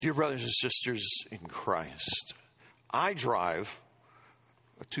Dear brothers and sisters in Christ, I drive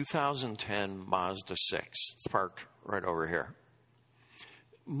a 2010 Mazda 6. It's parked right over here.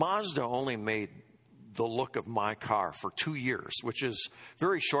 Mazda only made the look of my car for 2 years, which is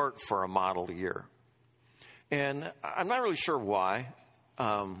very short for a model year. And I'm not really sure why.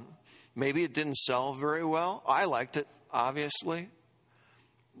 Maybe it didn't sell very well. I liked it, obviously.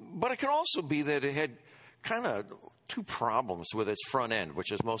 But it could also be that it had kind of two problems with its front end, which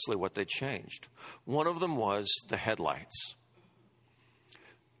is mostly what they changed. One of them was the headlights.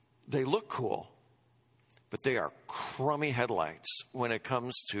 They look cool, but they are crummy headlights when it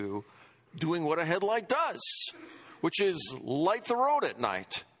comes to doing what a headlight does, which is light the road at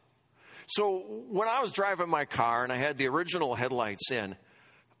night. So when I was driving my car and I had the original headlights in,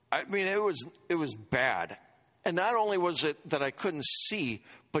 I mean, it was bad. And not only was it that I couldn't see,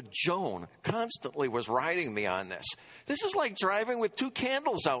 but Joan constantly was riding me on this. This is like driving with two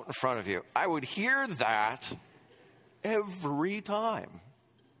candles out in front of you. I would hear that every time.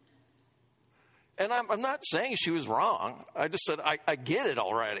 And I'm not saying she was wrong. I just said, I get it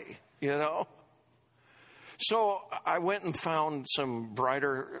already, you know. So I went and found some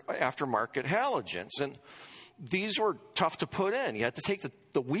brighter aftermarket halogens, and these were tough to put in. You had to take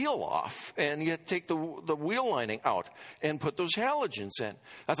the wheel off, and you had to take the wheel lining out and put those halogens in.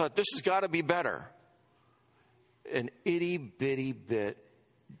 I thought, this has got to be better. An itty-bitty bit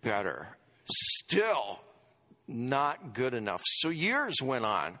better. Still not good enough. So years went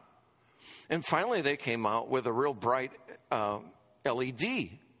on, and finally they came out with a real bright LED.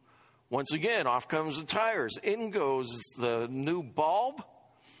 Once again, off comes the tires. In goes the new bulb,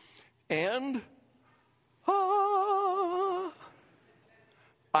 and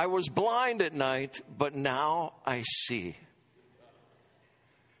I was blind at night, but now I see.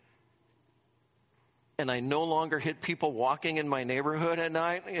 And I no longer hit people walking in my neighborhood at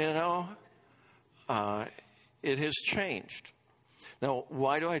night, you know. It has changed. Now,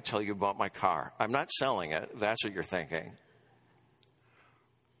 why do I tell you about my car? I'm not selling it. That's what you're thinking.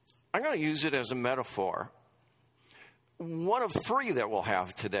 I'm going to use it as a metaphor. One of three that we'll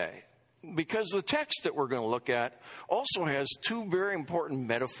have today. Because the text that we're going to look at also has two very important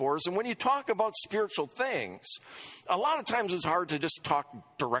metaphors. And when you talk about spiritual things, a lot of times it's hard to just talk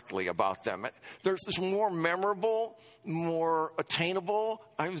directly about them. There's this more memorable, more attainable,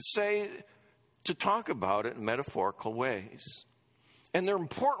 I would say, to talk about it in metaphorical ways. And they're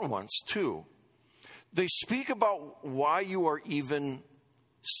important ones, too. They speak about why you are even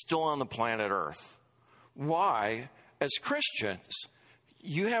still on the planet Earth. Why, as Christians,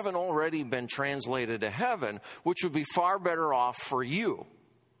 you haven't already been translated to heaven, which would be far better off for you.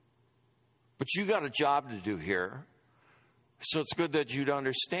 But you got a job to do here, so it's good that you'd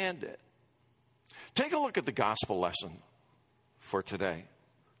understand it. Take a look at the gospel lesson for today.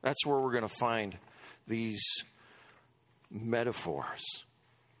 That's where we're going to find these metaphors.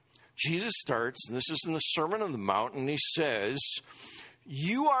 Jesus starts, and this is in the Sermon on the Mount, and he says,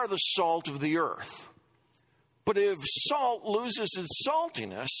 "You are the salt of the earth. But if salt loses its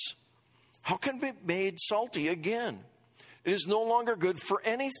saltiness, how can it be made salty again? It is no longer good for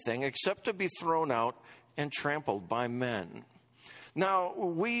anything except to be thrown out and trampled by men." Now,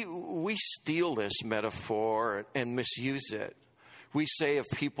 we steal this metaphor and misuse it. We say of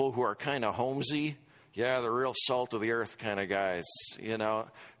people who are kind of homesy, yeah, the real salt of the earth kind of guys, you know.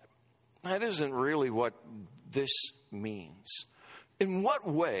 That isn't really what this means. In what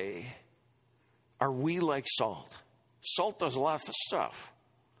way are we like salt? Salt does a lot of stuff.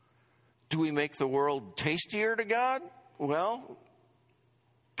 Do we make the world tastier to God? Well,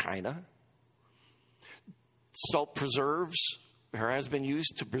 kind of. Salt preserves, or has been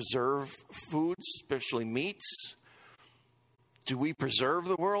used to preserve foods, especially meats. Do we preserve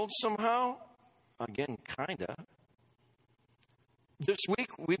the world somehow? Again, kind of. This week,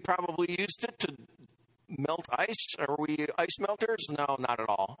 we probably used it to melt ice. Are we ice melters? No, not at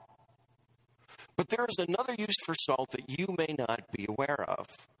all. But there is another use for salt that you may not be aware of.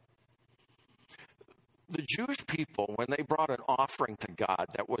 The Jewish people, when they brought an offering to God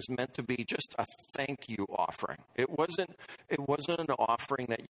that was meant to be just a thank you offering, it wasn't an offering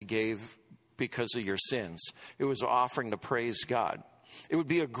that you gave because of your sins. It was an offering to praise God. It would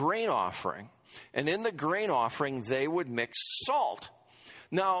be a grain offering. And in the grain offering, they would mix salt.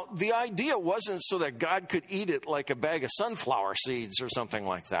 Now, the idea wasn't so that God could eat it like a bag of sunflower seeds or something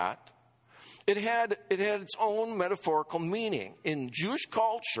like that. It had its own metaphorical meaning. In Jewish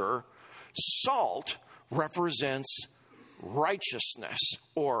culture, salt represents righteousness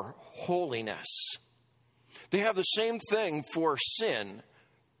or holiness. They have the same thing for sin.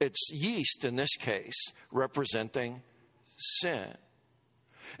 It's yeast in this case, representing sin.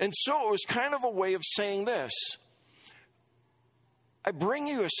 And so it was kind of a way of saying this: I bring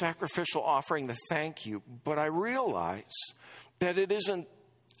you a sacrificial offering to thank you, but I realize that it isn't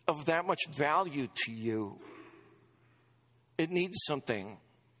of that much value to you. It needs something.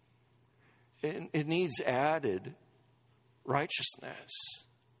 It needs added righteousness.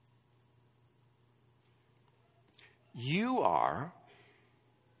 You are,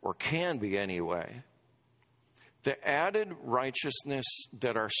 or can be anyway, the added righteousness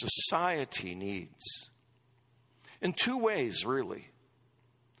that our society needs. In two ways, really.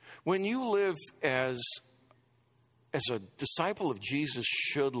 When you live as a disciple of Jesus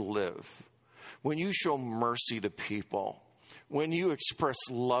should live, when you show mercy to people, when you express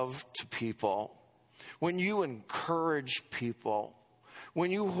love to people, when you encourage people,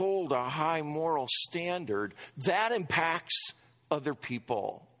 when you hold a high moral standard, that impacts other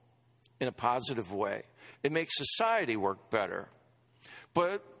people in a positive way. It makes society work better.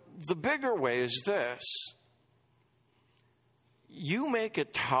 But the bigger way is this: you make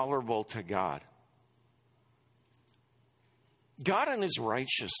it tolerable to God. God in his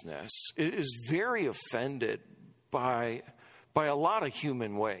righteousness is very offended by a lot of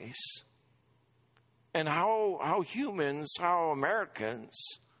human ways. And how Americans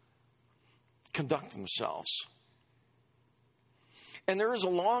conduct themselves. And there is a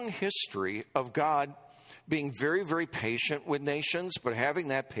long history of God being very, very patient with nations, but having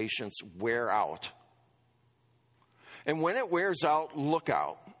that patience wear out. And when it wears out, look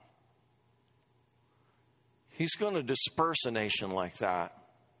out. He's going to disperse a nation like that.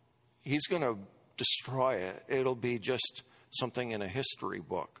 He's going to destroy it. It'll be just something in a history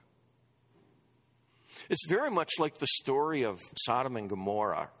book. It's very much like the story of Sodom and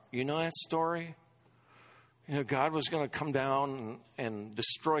Gomorrah. You know that story? You know, God was going to come down and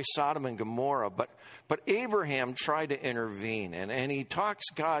destroy Sodom and Gomorrah, but Abraham tried to intervene, and he talks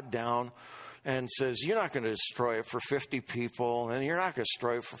God down and says, you're not going to destroy it for 50 people, and you're not going to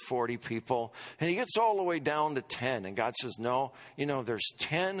destroy it for 40 people. And he gets all the way down to 10, and God says, no, there's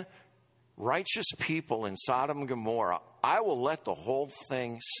 10 righteous people in Sodom and Gomorrah. I will let the whole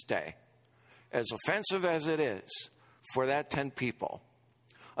thing stay, as offensive as it is, for that 10 people.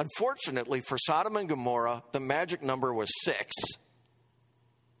 Unfortunately, for Sodom and Gomorrah, the magic number was 6.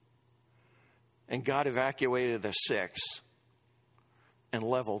 And God evacuated the 6 and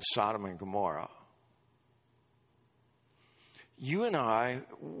leveled Sodom and Gomorrah. You and I,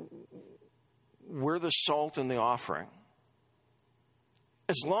 we're the salt in the offering.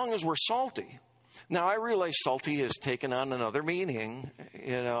 As long as we're salty. Now, I realize salty has taken on another meaning.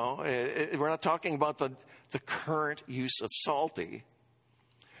 We're not talking about the current use of salty.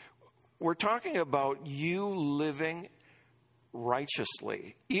 We're talking about you living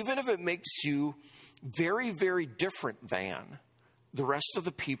righteously, even if it makes you very, very different than the rest of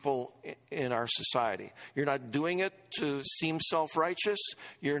the people in our society. You're not doing it to seem self-righteous.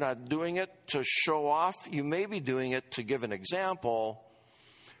 You're not doing it to show off. You may be doing it to give an example,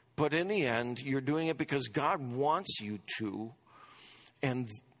 but in the end, you're doing it because God wants you to. And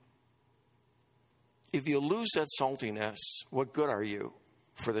if you lose that saltiness, what good are you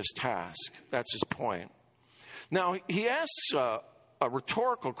for this task? That's his point. Now, he asks a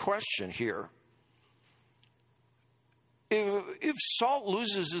rhetorical question here. If salt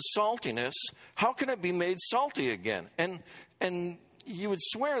loses its saltiness, how can it be made salty again? And you would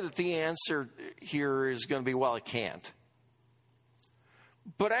swear that the answer here is going to be, well, it can't.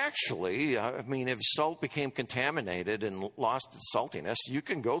 But actually, if salt became contaminated and lost its saltiness, you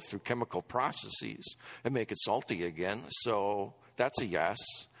can go through chemical processes and make it salty again. So that's a yes.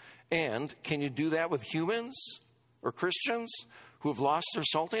 And can you do that with humans or Christians who have lost their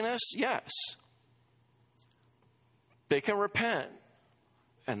saltiness? Yes. They can repent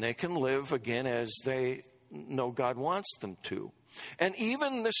and they can live again as they know God wants them to. And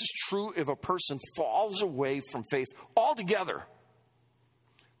even this is true if a person falls away from faith altogether.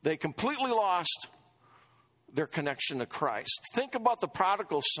 They completely lost their connection to Christ. Think about the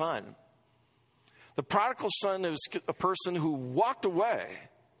prodigal son. The prodigal son is a person who walked away.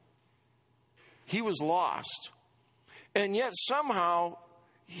 He was lost. And yet somehow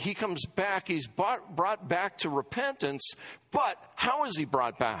he comes back. He's brought back to repentance. But how is he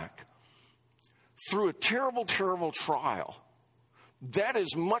brought back? Through a terrible, terrible trial. That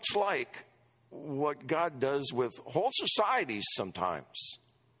is much like what God does with whole societies sometimes.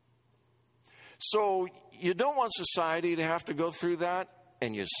 So you don't want society to have to go through that,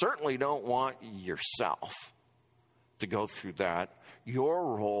 and you certainly don't want yourself to go through that.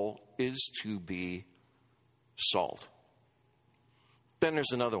 Your role is to be salt. Then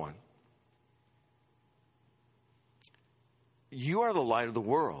there's another one. You are the light of the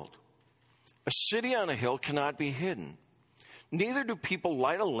world. A city on a hill cannot be hidden. Neither do people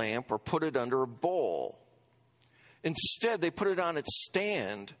light a lamp or put it under a bowl. Instead, they put it on its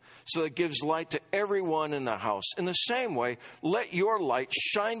stand so that it gives light to everyone in the house. In the same way, let your light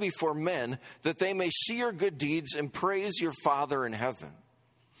shine before men that they may see your good deeds and praise your Father in heaven.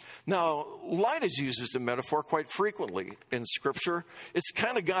 Now, light is used as a metaphor quite frequently in Scripture. It's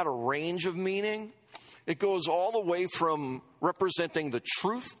kind of got a range of meaning. It goes all the way from representing the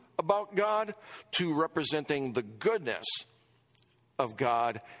truth about God to representing the goodness of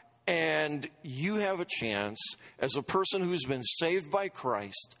God. And you have a chance, as a person who's been saved by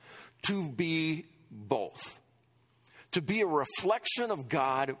Christ, to be both. To be a reflection of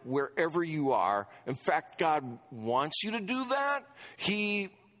God wherever you are. In fact, God wants you to do that. He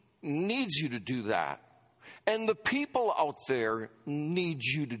needs you to do that. And the people out there need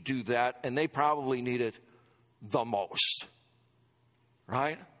you to do that, and they probably need it the most.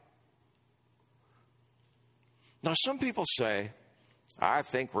 Right? Now, some people say, I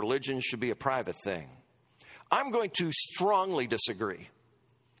think religion should be a private thing. I'm going to strongly disagree.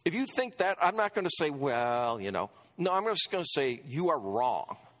 If you think that, I'm not going to say, well, No, I'm just going to say you are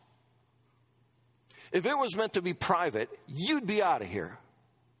wrong. If it was meant to be private, you'd be out of here.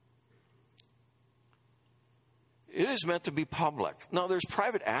 It is meant to be public. Now, there's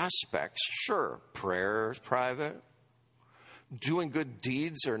private aspects. Sure, prayer is private. Doing good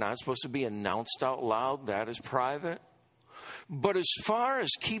deeds are not supposed to be announced out loud. That is private. But as far as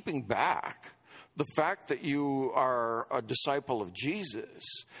keeping back the fact that you are a disciple of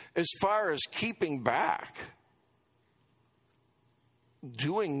Jesus, as far as keeping back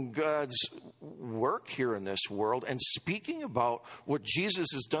doing God's work here in this world and speaking about what Jesus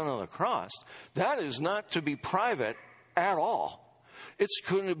has done on the cross, that is not to be private at all. It's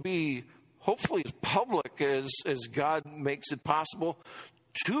going to be hopefully as public as God makes it possible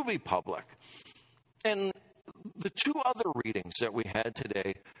to be public. And the two other readings that we had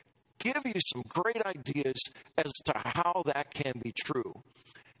today give you some great ideas as to how that can be true.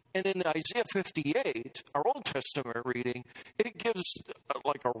 And in Isaiah 58, our Old Testament reading, it gives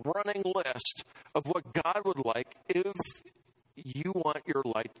like a running list of what God would like if you want your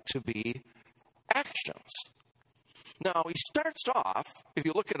light to be actions. Now, he starts off, if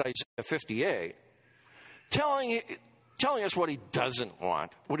you look at Isaiah 58, telling us what he doesn't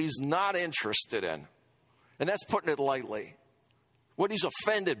want, what he's not interested in. And that's putting it lightly. What he's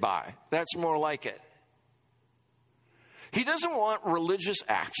offended by, that's more like it. He doesn't want religious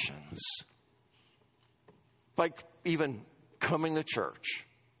actions, like even coming to church,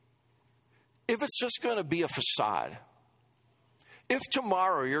 if it's just going to be a facade. If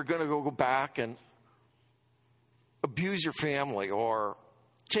tomorrow you're going to go back and abuse your family or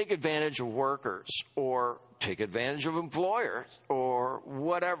take advantage of workers or take advantage of employers or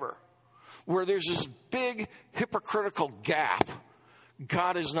whatever, where there's this big hypocritical gap,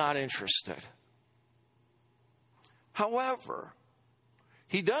 God is not interested. However,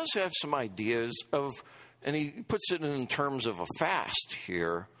 he does have some ideas of, and he puts it in terms of a fast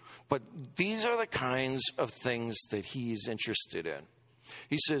here, but these are the kinds of things that he's interested in.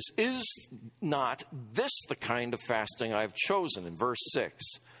 He says, is not this the kind of fasting I've chosen, in verse 6,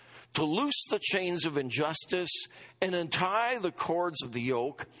 to loose the chains of injustice and untie the cords of the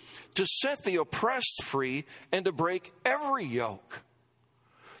yoke, to set the oppressed free and to break every yoke?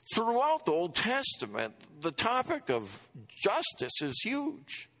 Throughout the Old Testament, the topic of justice is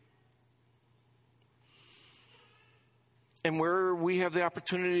huge. And where we have the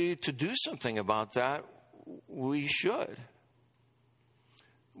opportunity to do something about that, we should.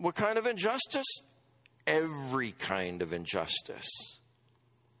 What kind of injustice? Every kind of injustice.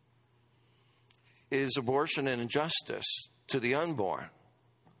 Is abortion an injustice to the unborn?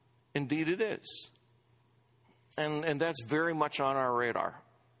 Indeed it is. And that's very much on our radar.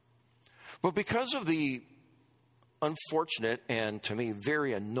 But because of the unfortunate and, to me,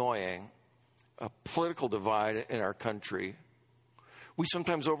 very annoying political divide in our country, we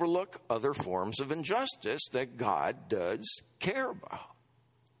sometimes overlook other forms of injustice that God does care about.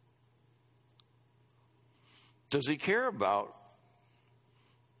 Does he care about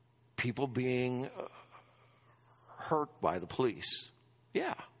people being hurt by the police?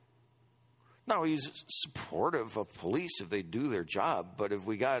 Yeah. Now, he's supportive of police if they do their job, but if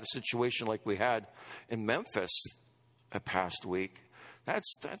we got a situation like we had in Memphis a past week,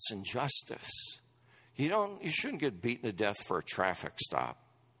 that's injustice. You shouldn't get beaten to death for a traffic stop,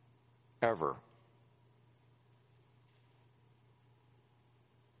 ever.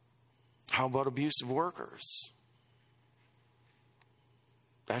 How about abusive workers?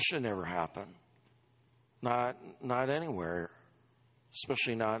 That should never happen. Not anywhere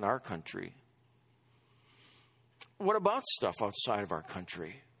especially not in our country. What about stuff outside of our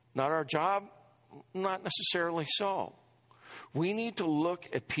country? Not our job? Not necessarily so. We need to look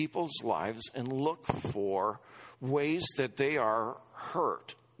at people's lives and look for ways that they are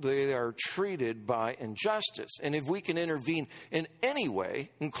hurt. They are treated by injustice. And if we can intervene in any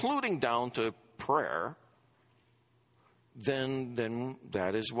way, including down to prayer, then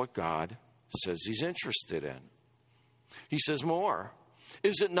that is what God says he's interested in. He says more.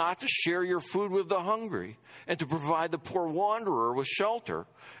 Is it not to share your food with the hungry and to provide the poor wanderer with shelter?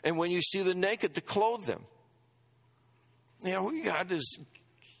 And when you see the naked, to clothe them? You know, we got this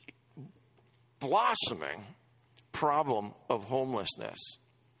blossoming problem of homelessness.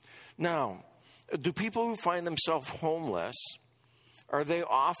 Now, do people who find themselves homeless, are they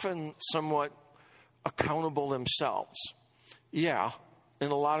often somewhat accountable themselves? Yeah,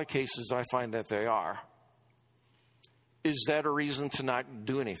 in a lot of cases I find that they are. Is that a reason to not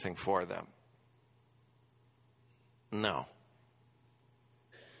do anything for them? No.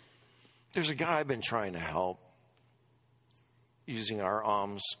 There's a guy I've been trying to help using our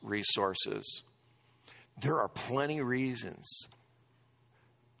alms resources. There are plenty of reasons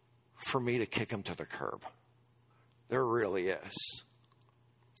for me to kick him to the curb. There really is.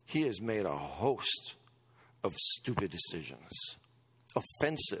 He has made a host of stupid decisions,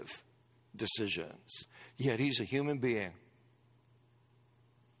 offensive decisions, yet he's a human being.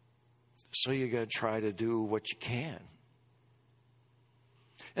 So you got to try to do what you can.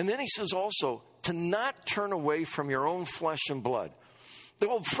 And then he says also, to not turn away from your own flesh and blood. The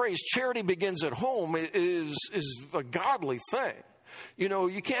old phrase, charity begins at home, is a godly thing. You know,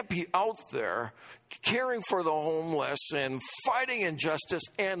 you can't be out there caring for the homeless and fighting injustice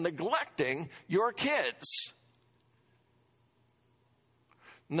and neglecting your kids.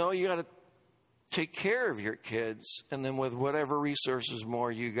 No, you got to take care of your kids, and then with whatever resources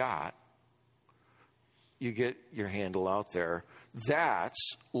more you got, you get your handle out there.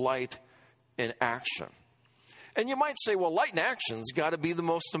 That's light in action. And you might say, well, light in action's got to be the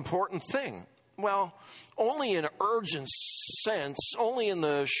most important thing. Well, only in urgent sense, only in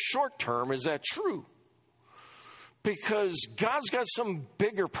the short term is that true. Because God's got some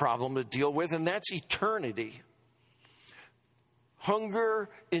bigger problem to deal with, and that's eternity. Hunger,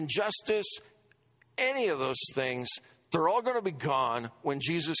 injustice, any of those things, they're all going to be gone when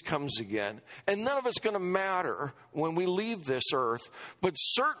Jesus comes again. And none of it's going to matter when we leave this earth. But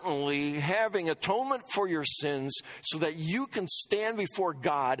certainly having atonement for your sins so that you can stand before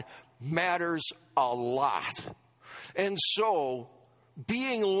God matters a lot. And so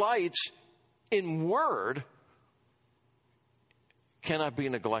being light in word cannot be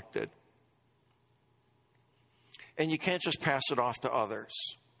neglected. And you can't just pass it off to others.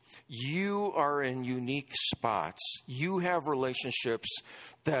 You are in unique spots. You have relationships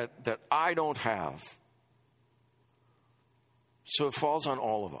that I don't have. So it falls on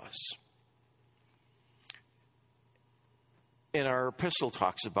all of us. And our epistle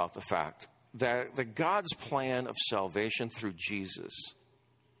talks about the fact that God's plan of salvation through Jesus,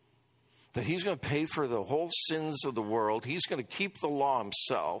 that he's going to pay for the whole sins of the world. He's going to keep the law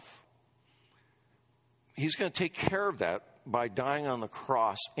himself. He's going to take care of that by dying on the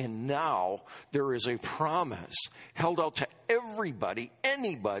cross. And now there is a promise held out to everybody,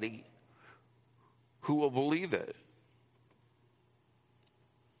 anybody who will believe it.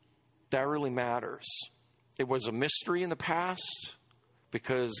 That really matters. It was a mystery in the past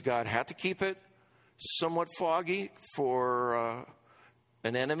because God had to keep it somewhat foggy for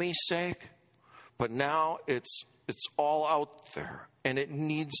an enemy's sake. But now it's all out there, and it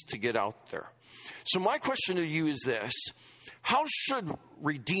needs to get out there. So my question to you is this: how should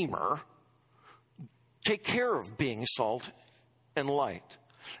Redeemer take care of being salt and light?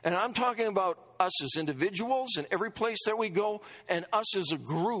 And I'm talking about us as individuals in every place that we go, and us as a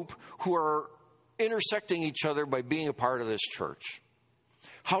group who are intersecting each other by being a part of this church.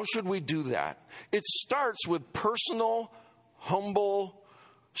 How should we do that? It starts with personal, humble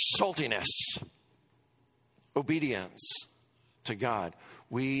saltiness, obedience to God.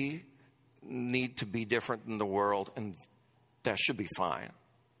 We need to be different than the world, and that should be fine.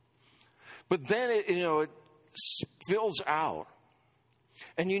 But then it spills out,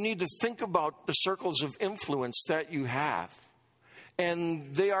 and you need to think about the circles of influence that you have.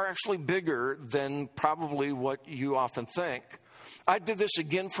 And they are actually bigger than probably what you often think. I did this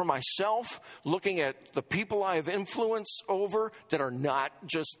again for myself, looking at the people I have influence over that are not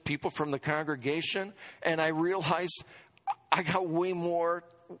just people from the congregation. And I realized I got way more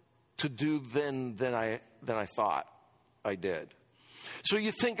to do than I thought I did. So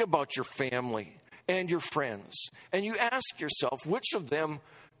you think about your family and your friends, and you ask yourself which of them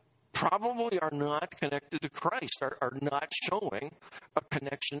probably are not connected to Christ, are not showing a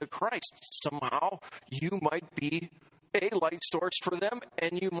connection to Christ. Somehow you might be a light source for them,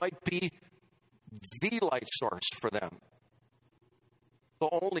 and you might be the light source for them. The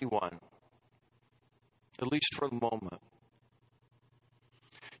only one, at least for the moment.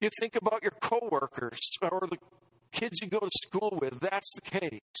 You think about your coworkers or the kids you go to school with, that's the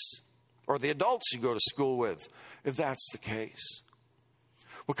case. Or the adults you go to school with, if that's the case.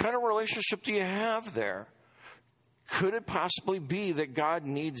 What kind of relationship do you have there? Could it possibly be that God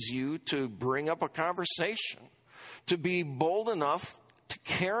needs you to bring up a conversation, to be bold enough, to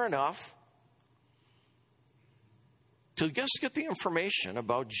care enough, to just get the information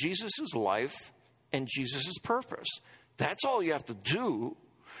about Jesus' life and Jesus' purpose? That's all you have to do.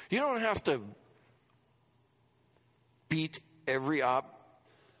 You don't have to beat every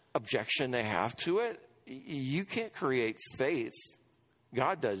objection they have to it. You can't create faith.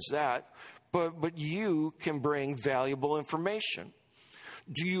 God does that. But you can bring valuable information.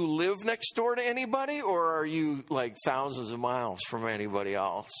 Do you live next door to anybody, or are you like thousands of miles from anybody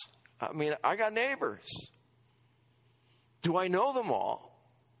else? I mean, I got neighbors. Do I know them all?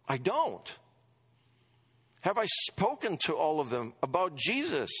 I don't. Have I spoken to all of them about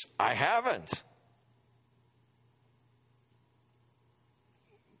Jesus? I haven't.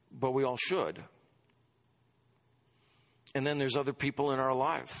 But we all should. And then there's other people in our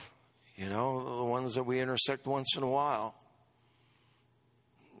life, you know, the ones that we intersect once in a while.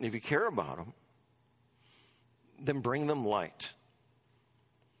 If you care about them, then bring them light.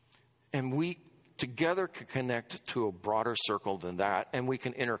 And we together can connect to a broader circle than that, and we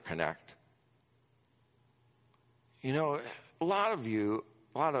can interconnect. You know, a lot of you,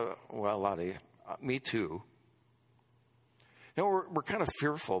 me too. You know, we're kind of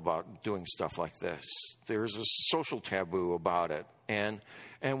fearful about doing stuff like this. There's a social taboo about it. And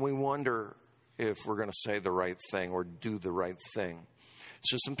we wonder if we're going to say the right thing or do the right thing.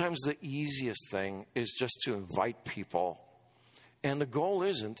 So sometimes the easiest thing is just to invite people. And the goal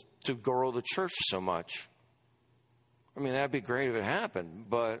isn't to grow the church so much. I mean, that'd be great if it happened.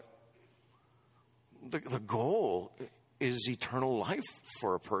 But the goal is eternal life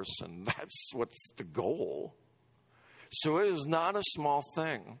for a person. That's what's the goal. So it is not a small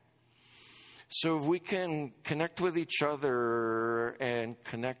thing. So if we can connect with each other and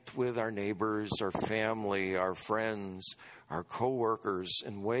connect with our neighbors, our family, our friends, our coworkers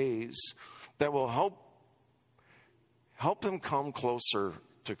in ways that will help them come closer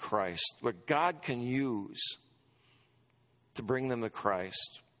to Christ, what God can use to bring them to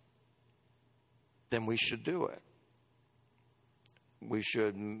Christ, then we should do it. We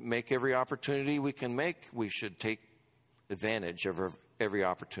should make every opportunity we can make. We should take advantage of every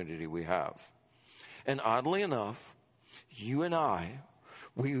opportunity we have. And oddly enough, you and I,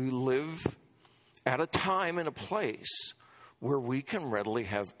 we live at a time and a place where we can readily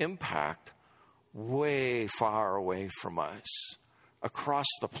have impact way far away from us, across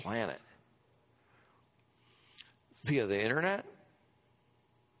the planet, via the internet,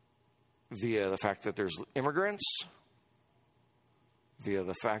 via the fact that there's immigrants, via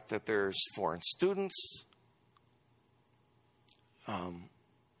the fact that there's foreign students.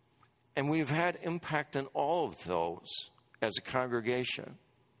 And we've had impact in all of those as a congregation.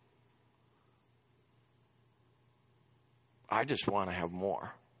 I just want to have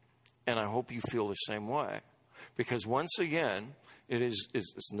more. And I hope you feel the same way. Because once again,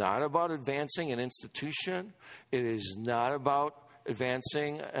 it's not about advancing an institution. It is not about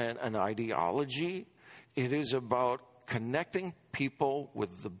advancing an ideology. It is about connecting people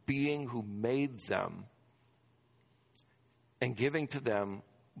with the being who made them and giving to them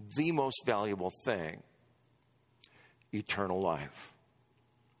the most valuable thing, eternal life.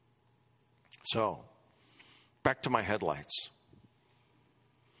 So, back to my headlights.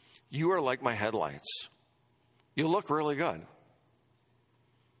 You are like my headlights. You look really good.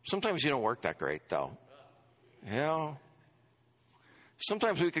 Sometimes you don't work that great, though. You know?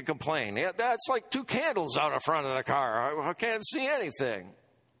 Sometimes we could complain. Yeah, that's like 2 candles out in front of the car. I can't see anything.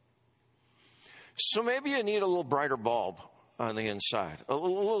 So maybe you need a little brighter bulb on the inside, a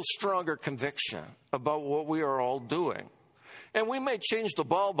little stronger conviction about what we are all doing. And we may change the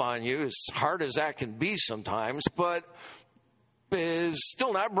bulb on you, as hard as that can be sometimes, but is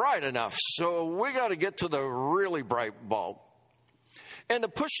still not bright enough. So we got to get to the really bright bulb. And to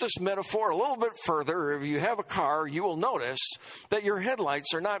push this metaphor a little bit further, if you have a car, you will notice that your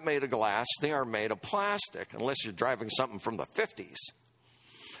headlights are not made of glass. They are made of plastic, unless you're driving something from the 50s.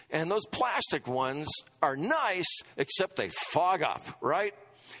 And those plastic ones are nice, except they fog up, right?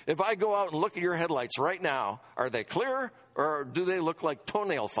 If I go out and look at your headlights right now, are they clear or do they look like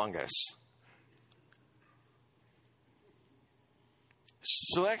toenail fungus?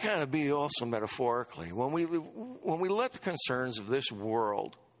 So that kind of be also metaphorically. When we let the concerns of this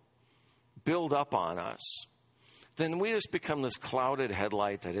world build up on us, then we just become this clouded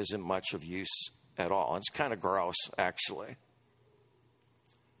headlight that isn't much of use at all. It's kind of gross, actually.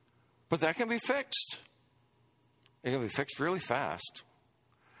 But that can be fixed. It can be fixed really fast.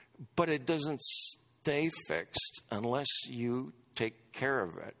 But it doesn't stay fixed unless you take care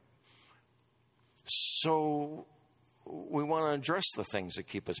of it. So we want to address the things that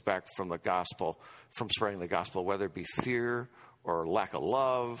keep us back from the gospel, from spreading the gospel, whether it be fear or lack of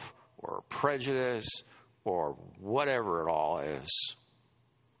love or prejudice or whatever it all is.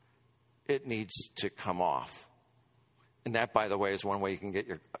 It needs to come off. And that, by the way, is one way you can get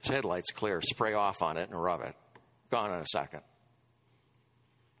your headlights clear. Spray off on it and rub it. Gone in a second.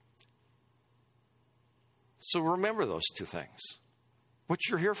 So remember those two things. What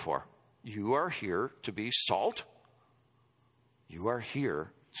you're here for. You are here to be salt. You are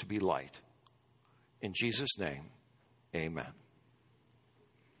here to be light. In Jesus' name, amen.